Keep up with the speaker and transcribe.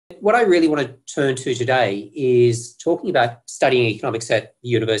what I really want to turn to today is talking about studying economics at the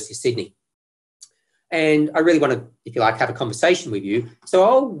University of Sydney. And I really want to, if you like, have a conversation with you. So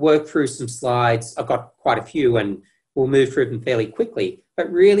I'll work through some slides. I've got quite a few and we'll move through them fairly quickly,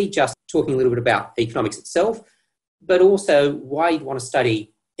 but really just talking a little bit about economics itself, but also why you'd want to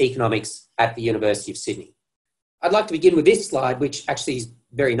study economics at the University of Sydney. I'd like to begin with this slide, which actually is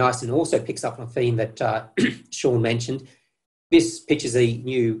very nice and also picks up on a theme that Sean mentioned. This pictures a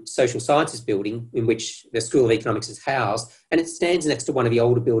new social sciences building in which the School of Economics is housed, and it stands next to one of the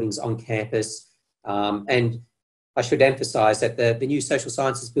older buildings on campus. And I should emphasise that the new social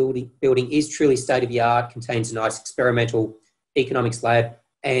sciences building is truly state-of-the-art, contains a nice experimental economics lab,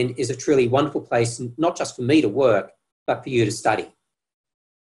 and is a truly wonderful place, not just for me to work, but for you to study.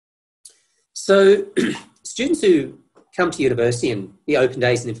 So students who come to university and the open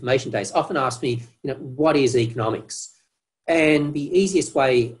days and information days often ask me, what is economics? And the easiest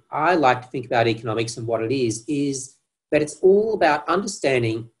way I like to think about economics and what it is that it's all about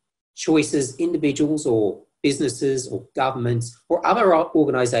understanding choices individuals or businesses or governments or other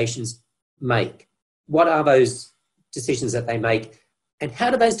organisations make. What are those decisions that they make? And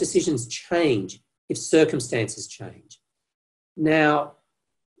how do those decisions change if circumstances change? Now,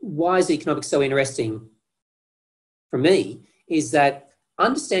 why is economics so interesting for me is that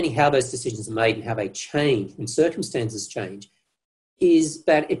understanding how those decisions are made and how they change when circumstances change is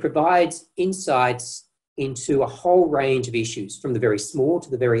that it provides insights into a whole range of issues from the very small to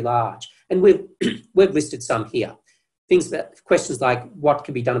the very large. And we've listed some here. Questions like what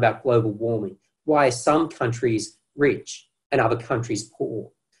can be done about global warming? Why are some countries rich and other countries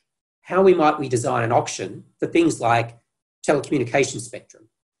poor? How might we design an auction for things like telecommunication spectrum?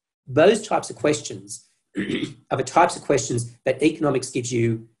 Those types of questions are the types of questions that economics gives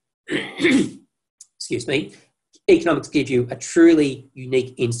you, economics gives you a truly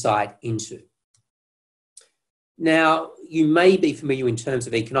unique insight into. Now, you may be familiar in terms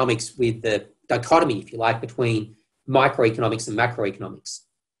of economics with the dichotomy, if you like, between microeconomics and macroeconomics.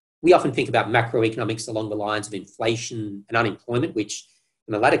 We often think about macroeconomics along the lines of inflation and unemployment, which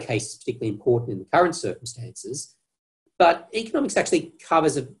in the latter case is particularly important in the current circumstances. But economics actually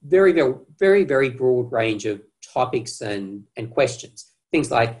covers a very, very, very, very broad range of topics and questions. Things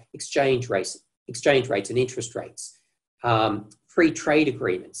like exchange rates and interest rates, free trade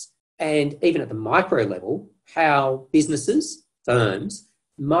agreements, and even at the micro level, how businesses, firms,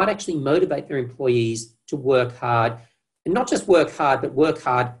 might actually motivate their employees to work hard, and not just work hard, but work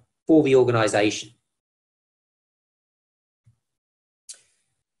hard for the organisation.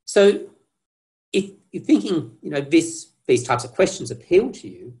 So if you're thinking, these types of questions appeal to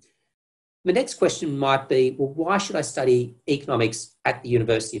you, the next question might be, well, why should I study economics at the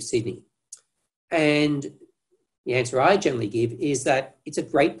University of Sydney? And the answer I generally give is that it's a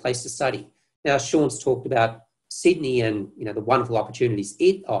great place to study. Now, Sean's talked about Sydney and the wonderful opportunities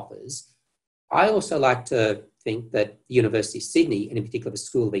it offers. I also like to think that the University of Sydney, and in particular the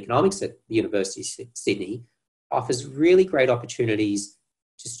School of Economics at the University of Sydney, offers really great opportunities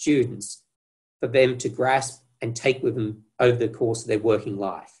to students for them to grasp and take with them over the course of their working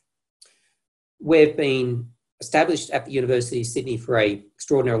life. We've been established at the University of Sydney for an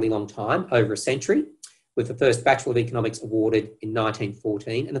extraordinarily long time, over a century, with the first Bachelor of Economics awarded in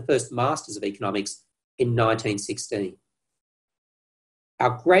 1914 and the first Masters of Economics in 1916.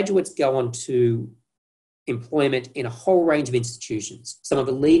 Our graduates go on to employment in a whole range of institutions, some of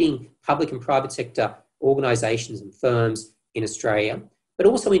the leading public and private sector organisations and firms in Australia, but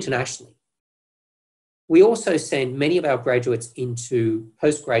also internationally. We also send many of our graduates into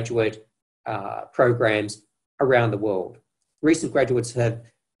postgraduate programs around the world. Recent graduates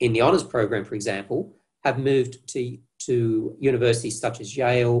in the honours program, for example, have moved to universities such as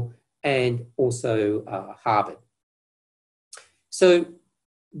Yale and also Harvard. So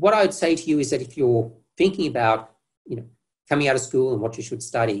what I would say to you is that if you're thinking about, coming out of school and what you should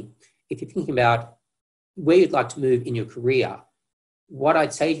study, if you're thinking about where you'd like to move in your career, what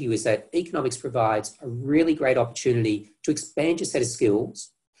I'd say to you is that economics provides a really great opportunity to expand your set of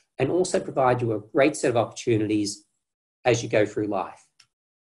skills and also provide you a great set of opportunities as you go through life.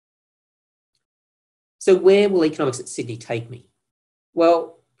 So where will economics at Sydney take me?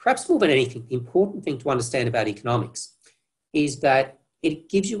 Well, perhaps more than anything, the important thing to understand about economics is that it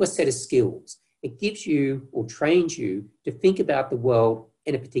gives you a set of skills. It gives you or trains you to think about the world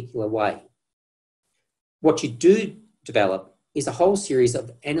in a particular way. What you do develop is a whole series of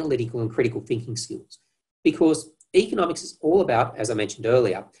analytical and critical thinking skills, because economics is all about, as I mentioned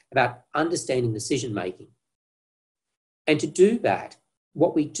earlier, about understanding decision making. And to do that,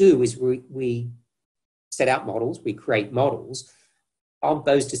 what we do is we set out models, we create models of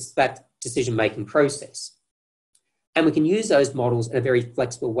that decision-making process. And we can use those models in a very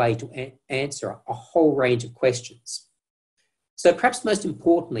flexible way to answer a whole range of questions. So perhaps most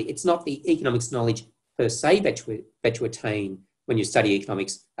importantly, it's not the economics knowledge per se that you attain when you study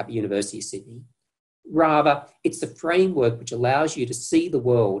economics at the University of Sydney. Rather, it's the framework which allows you to see the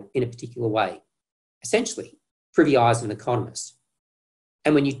world in a particular way, essentially through the eyes of an economist.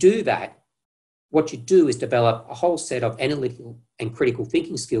 And when you do that, what you do is develop a whole set of analytical and critical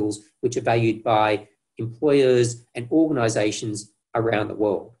thinking skills which are valued by employers and organisations around the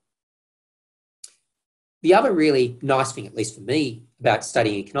world. The other really nice thing, at least for me, about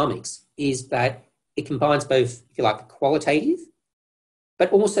studying economics is that it combines both, if you like, the qualitative,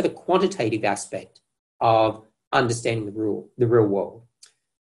 but also the quantitative aspect of understanding the real world.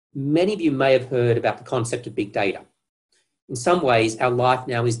 Many of you may have heard about the concept of big data. In some ways, our life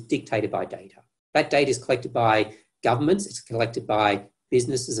now is dictated by data. That data is collected by governments, it's collected by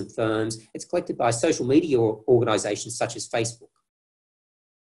businesses and firms, it's collected by social media organisations such as Facebook.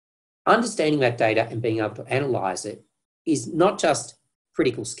 Understanding that data and being able to analyse it is not just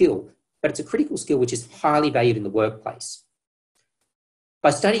critical skill, but it's a critical skill which is highly valued in the workplace. By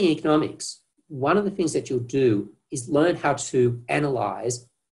studying economics, one of the things that you'll do is learn how to analyse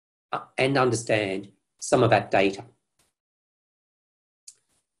and understand some of that data.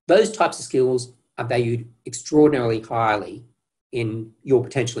 Those types of skills are valued extraordinarily highly in your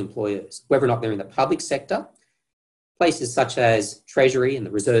potential employers, whether or not they're in the public sector, places such as Treasury and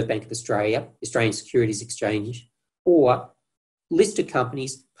the Reserve Bank of Australia, Australian Securities Exchange, or listed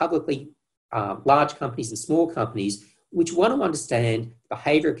companies, publicly large companies and small companies, which want to understand the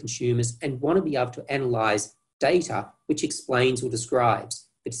behaviour of consumers and want to be able to analyse data which explains or describes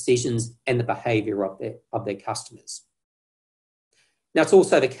the decisions and the behaviour of their customers. Now, it's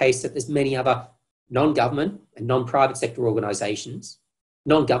also the case that there's many other non-government and non-private sector organisations,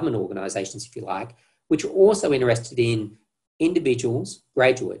 non-government organisations, if you like, which are also interested in individuals,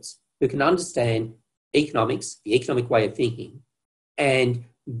 graduates, who can understand economics, the economic way of thinking, and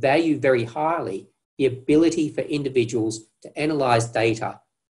value very highly the ability for individuals to analyse data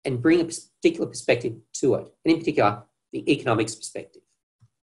and bring a particular perspective to it, and in particular, the economics perspective.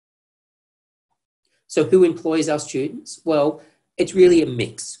 So who employs our students? Well, it's really a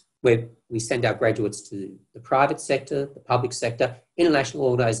mix where we send our graduates to the private sector, the public sector, international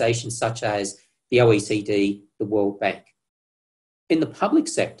organisations such as the OECD, the World Bank. In the public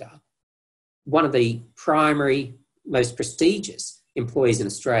sector, one of the primary, most prestigious employees in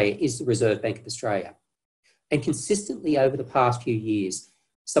Australia is the Reserve Bank of Australia. And consistently over the past few years,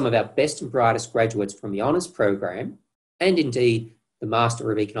 some of our best and brightest graduates from the honours program, and indeed the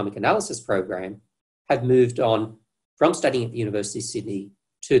Master of Economic Analysis program, have moved on from studying at the University of Sydney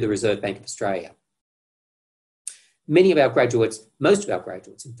to the Reserve Bank of Australia. Many of our graduates, most of our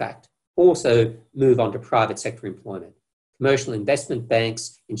graduates in fact, also move on to private sector employment, commercial investment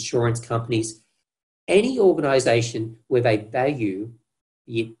banks, insurance companies, any organisation where they value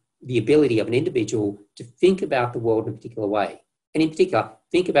the ability of an individual to think about the world in a particular way, and in particular,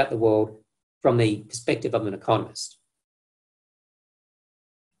 think about the world from the perspective of an economist.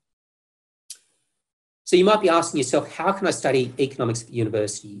 So you might be asking yourself, how can I study economics at the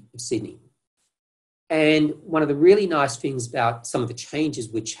University of Sydney? And one of the really nice things about some of the changes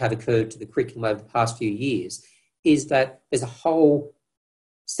which have occurred to the curriculum over the past few years is that there's a whole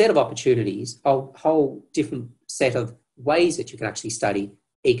set of opportunities, a whole different set of ways that you can actually study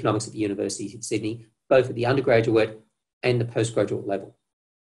economics at the University of Sydney, both at the undergraduate and the postgraduate level.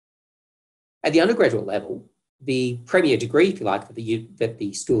 At the undergraduate level, the premier degree, if you like, that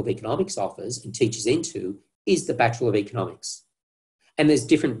the School of Economics offers and teaches into is the Bachelor of Economics. And there's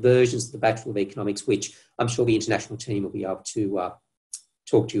different versions of the Bachelor of Economics, which I'm sure the international team will be able to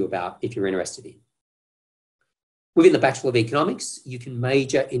talk to you about if you're interested in. Within the Bachelor of Economics, you can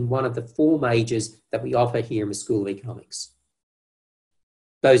major in one of the 4 majors that we offer here in the School of Economics.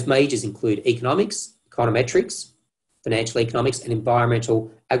 Those majors include economics, econometrics, financial economics, and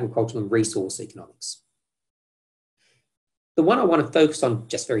environmental, agricultural, and resource economics. The one I want to focus on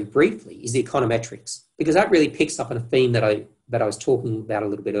just very briefly is the econometrics, because that really picks up on a theme that I was talking about a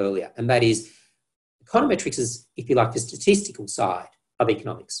little bit earlier, and that is econometrics is, if you like, the statistical side of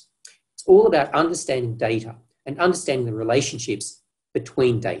economics. It's all about understanding data and understanding the relationships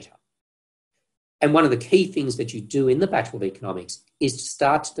between data. And one of the key things that you do in the Bachelor of Economics is to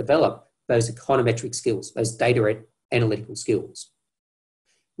start to develop those econometric skills, those data analytical skills.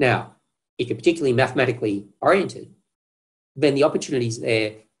 Now, if you're particularly mathematically oriented, then the opportunity is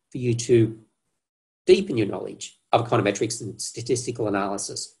there for you to deepen your knowledge of econometrics and statistical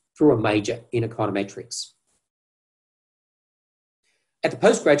analysis through a major in econometrics. At the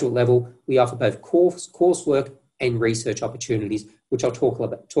postgraduate level, we offer both coursework and research opportunities, which I'll talk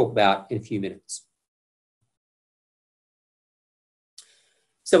about in a few minutes.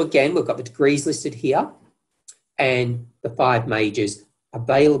 So again, we've got the degrees listed here and the 5 majors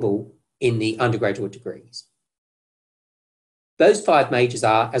available in the undergraduate degrees. Those 5 majors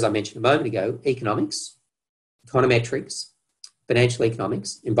are, as I mentioned a moment ago, economics, econometrics, financial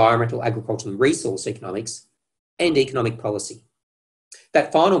economics, environmental, agricultural and resource economics, and economic policy.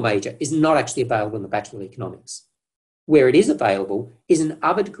 That final major is not actually available in the Bachelor of Economics. Where it is available is in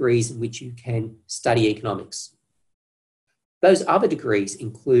other degrees in which you can study economics. Those other degrees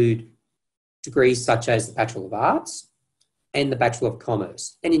include degrees such as the Bachelor of Arts and the Bachelor of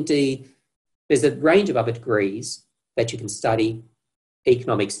Commerce. And indeed, there's a range of other degrees that you can study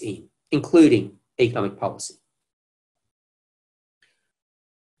economics in, including economic policy.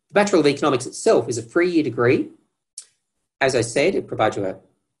 The Bachelor of Economics itself is a 3-year degree. As I said, it provides you a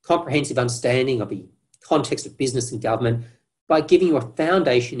comprehensive understanding of the context of business and government by giving you a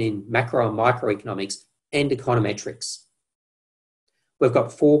foundation in macro and microeconomics and econometrics. We've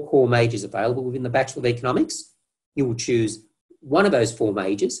got 4 core majors available within the Bachelor of Economics. You will choose one of those 4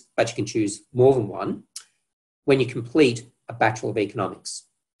 majors, but you can choose more than one when you complete a Bachelor of Economics.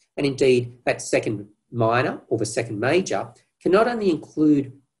 And indeed, that second minor or the second major can not only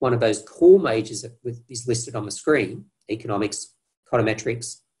include one of those core majors that is listed on the screen, economics,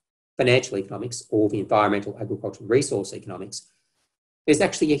 econometrics, financial economics, or the environmental, agricultural, and resource economics, there's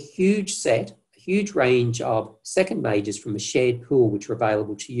actually a huge range of second majors from a shared pool which are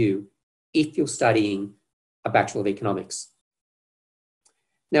available to you if you're studying a Bachelor of Economics.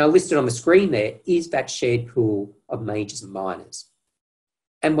 Now, listed on the screen there is that shared pool of majors and minors.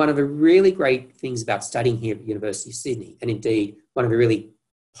 And one of the really great things about studying here at the University of Sydney, and indeed one of the really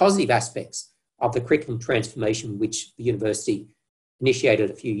positive aspects of the curriculum transformation which the university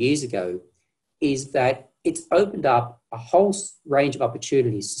initiated a few years ago, is that it's opened up a whole range of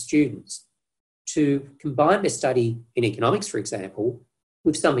opportunities to students to combine their study in economics, for example,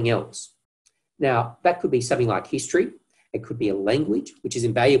 with something else. Now, that could be something like history. It could be a language, which is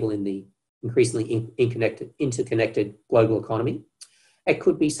invaluable in the increasingly interconnected global economy. It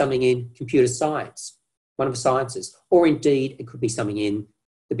could be something in computer science, one of the sciences, or indeed it could be something in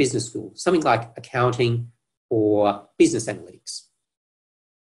the business school, something like accounting or business analytics.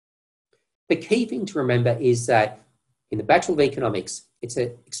 The key thing to remember is that in the Bachelor of Economics, it's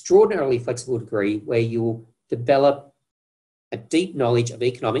an extraordinarily flexible degree where you'll develop a deep knowledge of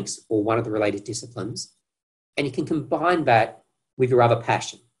economics or one of the related disciplines, and you can combine that with your other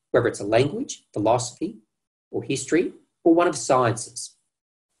passion, whether it's a language, philosophy, or history, or one of the sciences.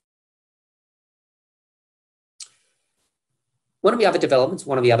 One of the other developments,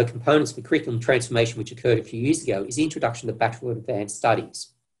 one of the other components of the curriculum transformation which occurred a few years ago is the introduction of the Bachelor of Advanced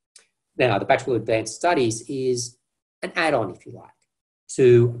Studies. Now, the Bachelor of Advanced Studies is an add-on, if you like,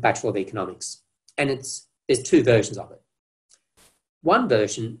 to a Bachelor of Economics. And there's 2 versions of it. One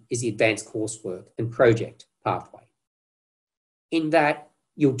version is the advanced coursework and project pathway. In that,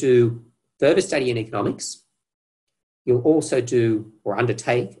 you'll do further study in economics. You'll also do or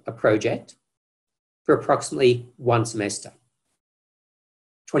undertake a project for approximately 1 semester,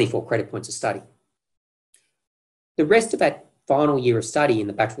 24 credit points of study. The rest of that final year of study in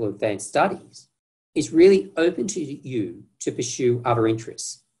the Bachelor of Advanced Studies is really open to you to pursue other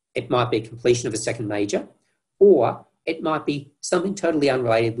interests. It might be completion of a second major, or it might be something totally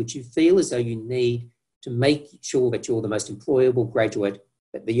unrelated which you feel as though you need to make sure that you're the most employable graduate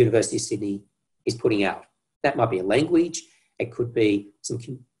that the University of Sydney is putting out. That might be a language, it could be some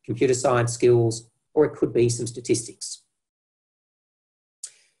computer science skills, or it could be some statistics.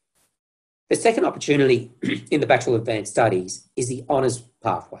 The second opportunity in the Bachelor of Advanced Studies is the honours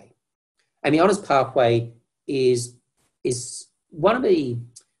pathway. And the honours pathway is one of the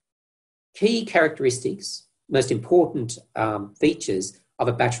key characteristics, most important features of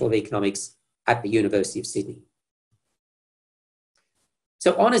a Bachelor of Economics at the University of Sydney.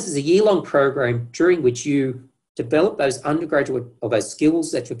 So honours is a year-long program during which you develop those undergraduate or those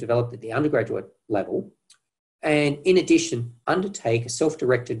skills that you've developed at the undergraduate level, and in addition, undertake a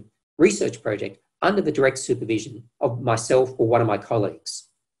self-directed research project under the direct supervision of myself or one of my colleagues.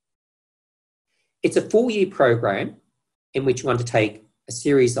 It's a 4-year program in which you undertake a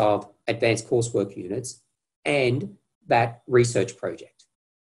series of advanced coursework units and that research project.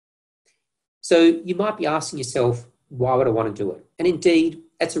 So you might be asking yourself, why would I want to do it? And indeed,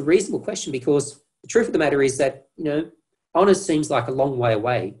 that's a reasonable question, because the truth of the matter is that, honours seems like a long way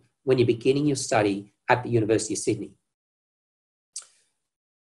away when you're beginning your study at the University of Sydney.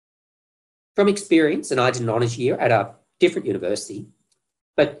 From experience, and I did an honours year at a different university,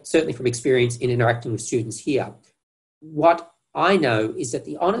 but certainly from experience in interacting with students here, what I know is that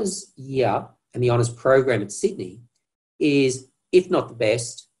the honours year and the honours program at Sydney is, if not the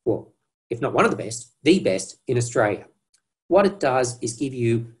best, well, if not one of the best in Australia. What it does is give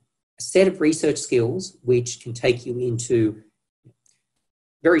you a set of research skills which can take you into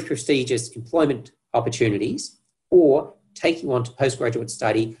very prestigious employment opportunities or take you on to postgraduate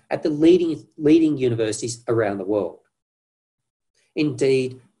study at the leading universities around the world.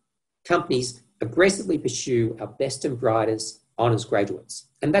 Indeed, companies aggressively pursue our best and brightest honours graduates,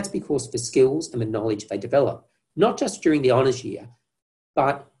 and that's because of the skills and the knowledge they develop, not just during the honours year,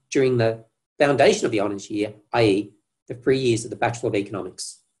 but during the foundation of the honours year, i.e. the 3 years of the Bachelor of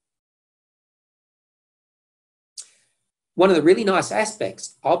Economics. One of the really nice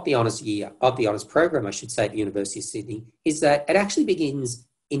aspects of the honours year, of the honours program, I should say, at the University of Sydney, is that it actually begins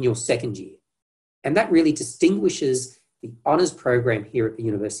in your second year. And that really distinguishes the honours program here at the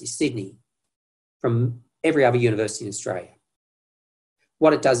University of Sydney from every other university in Australia.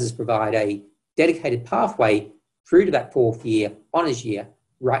 What it does is provide a dedicated pathway through to that fourth year, honours year,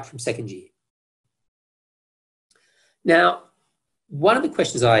 right from second year. Now, one of the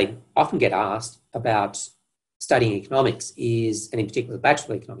questions I often get asked about studying economics is, and in particular the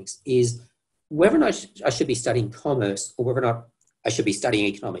Bachelor of Economics, is whether or not I should be studying commerce or whether or not I should be studying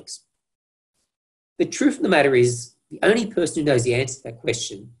economics. The truth of the matter is the only person who knows the answer to that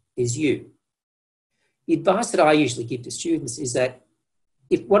question is you. The advice that I usually give to students is that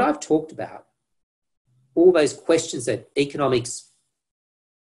if what I've talked about, all those questions that economics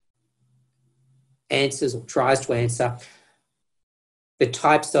answers or tries to answer, the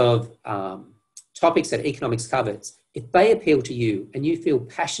types of topics that economics covers, if they appeal to you and you feel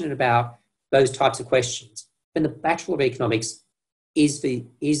passionate about those types of questions, then the Bachelor of Economics is the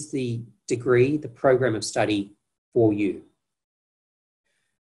degree, the program of study for you.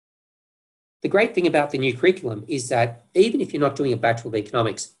 The great thing about the new curriculum is that even if you're not doing a Bachelor of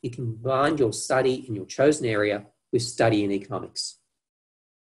Economics, you can combine your study in your chosen area with study in economics.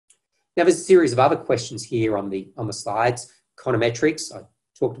 Now, there's a series of other questions here on the slides. Econometrics, I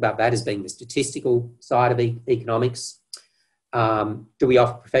talked about that as being the statistical side of economics. Do we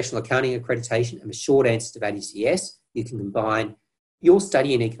offer professional accounting accreditation? And the short answer to that is yes. You can combine your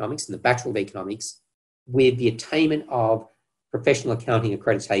study in economics and the Bachelor of Economics with the attainment of professional accounting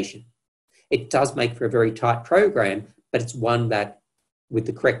accreditation. It does make for a very tight program, but it's one that, with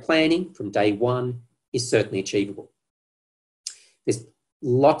the correct planning from day one, is certainly achievable. There's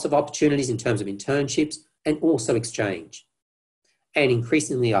lots of opportunities in terms of internships and also exchange. And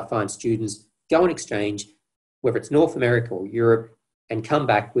increasingly, I find students go on exchange, whether it's North America or Europe, and come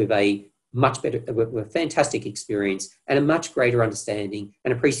back with a much better, with a fantastic experience and a much greater understanding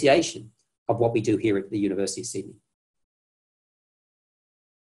and appreciation of what we do here at the University of Sydney.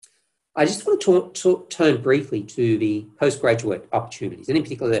 I just want to turn briefly to the postgraduate opportunities, and in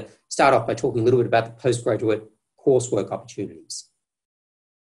particular, start off by talking a little bit about the postgraduate coursework opportunities.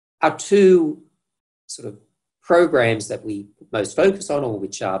 Our two sort of programs that we most focus on, or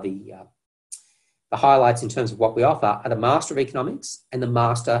which are the highlights in terms of what we offer, are the Master of Economics and the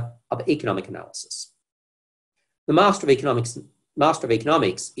Master of Economic Analysis. The Master of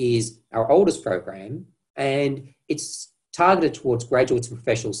Economics is our oldest program, and it's targeted towards graduates and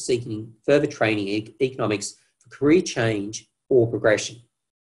professionals seeking further training in economics for career change or progression.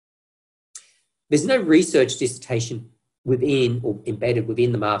 There's no research dissertation within or embedded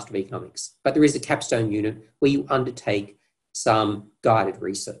within the Master of Economics, but there is a capstone unit where you undertake some guided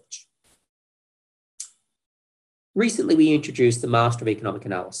research. Recently, we introduced the Master of Economic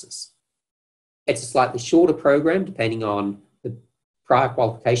Analysis. It's a slightly shorter program depending on the prior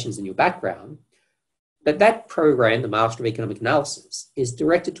qualifications in your background, but that program, the Master of Economic Analysis, is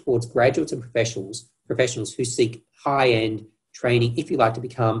directed towards graduates and professionals who seek high-end training, if you like, to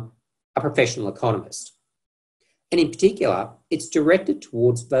become a professional economist. And in particular, it's directed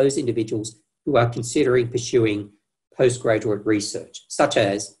towards those individuals who are considering pursuing postgraduate research, such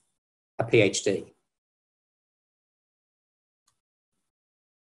as a PhD.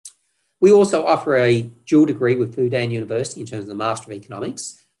 We also offer a dual degree with Fudan University in terms of the Master of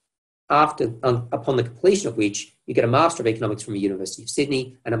Economics, upon the completion of which you get a Master of Economics from the University of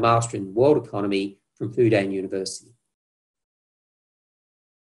Sydney and a Master in World Economy from Fudan University.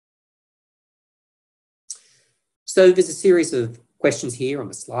 So there's a series of questions here on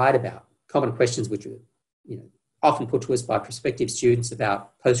the slide about common questions which are often put to us by prospective students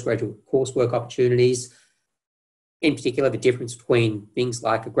about postgraduate coursework opportunities. In particular, the difference between things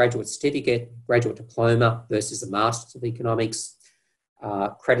like a graduate certificate, graduate diploma versus a Master's of Economics.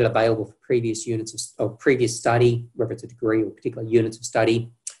 credit available for previous units of previous study, whether it's a degree or particular units of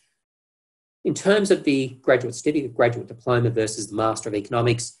study. In terms of the graduate certificate, graduate diploma versus the Master of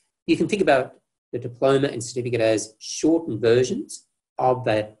Economics, you can think about the diploma and certificate as shortened versions of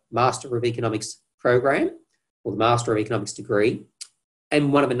the Master of Economics program or the Master of Economics degree.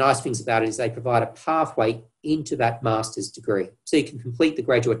 And one of the nice things about it is they provide a pathway into that master's degree. So you can complete the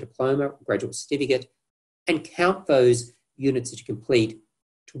graduate diploma or graduate certificate and count those units that you complete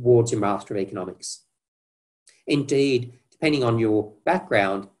towards your Master of Economics. Indeed, depending on your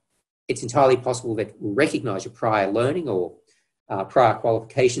background, it's entirely possible that we'll recognise your prior learning or prior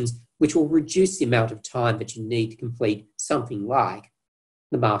qualifications, which will reduce the amount of time that you need to complete something like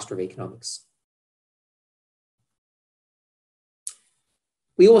the Master of Economics.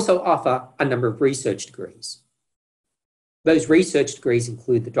 We also offer a number of research degrees. Those research degrees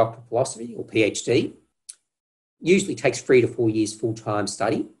include the Doctor of Philosophy or PhD, usually takes 3 to 4 years full-time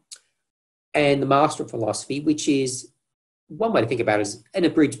study, and the Master of Philosophy, which is one way to think about it as an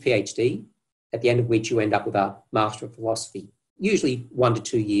abridged PhD, at the end of which you end up with a Master of Philosophy, usually 1 to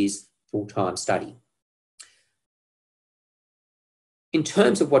 2 years full-time study. In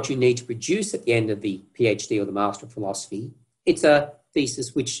terms of what you need to produce at the end of the PhD or the Master of Philosophy, it's a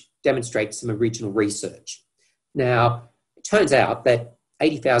thesis which demonstrates some original research. Now, it turns out that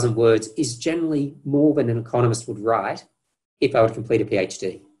 80,000 words is generally more than an economist would write if I were to complete a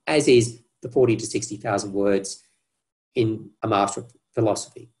PhD, as is the 40 to 60,000 words in a Master of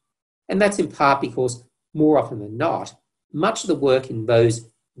Philosophy. And that's in part because more often than not, much of the work in those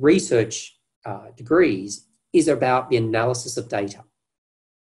research degrees is about the analysis of data.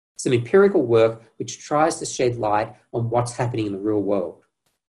 Some empirical work which tries to shed light on what's happening in the real world.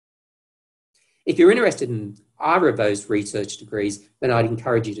 If you're interested in either of those research degrees, then I'd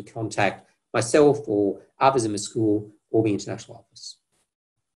encourage you to contact myself or others in the school or the international office.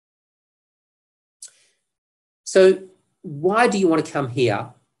 So why do you want to come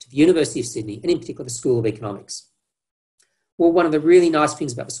here to the University of Sydney and in particular the School of Economics? Well, one of the really nice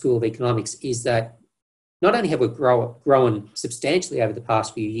things about the School of Economics is that not only have we grown substantially over the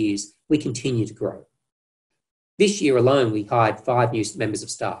past few years, we continue to grow. This year alone, we hired 5 new members of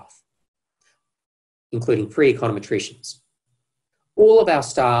staff, including 3 econometricians. All of our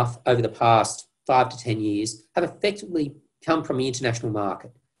staff over the past 5 to 10 years have effectively come from the international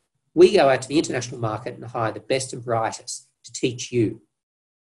market. We go out to the international market and hire the best and brightest to teach you.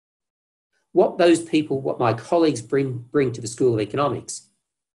 What those people, what my colleagues bring to the School of Economics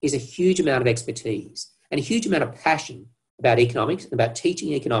is a huge amount of expertise and a huge amount of passion about economics and about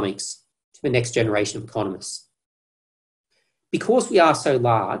teaching economics to the next generation of economists. Because we are so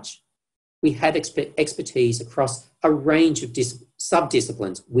large, we have expertise across a range of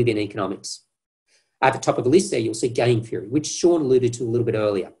sub-disciplines within economics. At the top of the list there, you'll see game theory, which Sean alluded to a little bit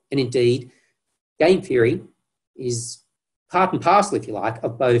earlier. And indeed, game theory is part and parcel, if you like,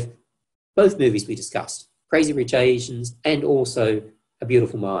 of both movies we discussed, Crazy Rich Asians and also A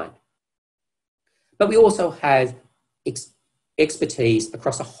Beautiful Mind. But we also have expertise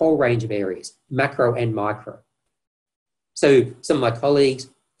across a whole range of areas, macro and micro. So some of my colleagues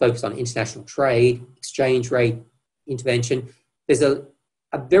focus on international trade, exchange rate intervention. There's a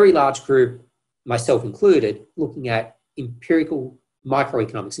very large group, myself included, looking at empirical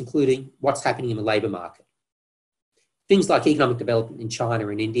microeconomics, including what's happening in the labour market. Things like economic development in China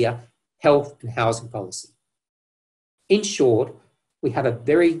and India, health and housing policy. In short, we have a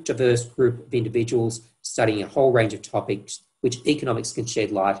very diverse group of individuals studying a whole range of topics which economics can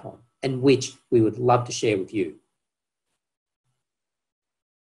shed light on and which we would love to share with you.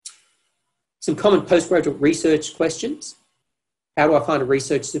 Some common postgraduate research questions. How do I find a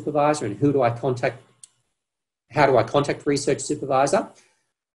research supervisor and how do I contact a research supervisor?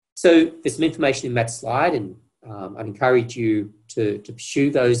 So there's some information in that slide and I'd encourage you to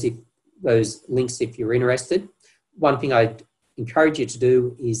pursue those links if you're interested. One thing I'd encourage you to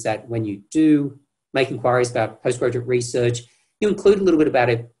do is that when you do make inquiries about postgraduate research, you include a little bit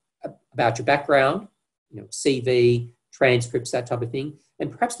about your background, CV, transcripts, that type of thing,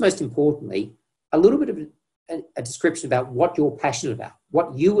 and perhaps most importantly, a little bit of a description about what you're passionate about,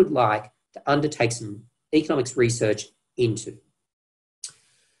 what you would like to undertake some economics research into.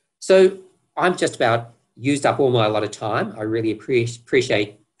 So I'm just about used up all my allotted time. I really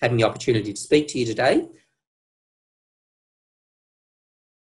appreciate having the opportunity to speak to you today.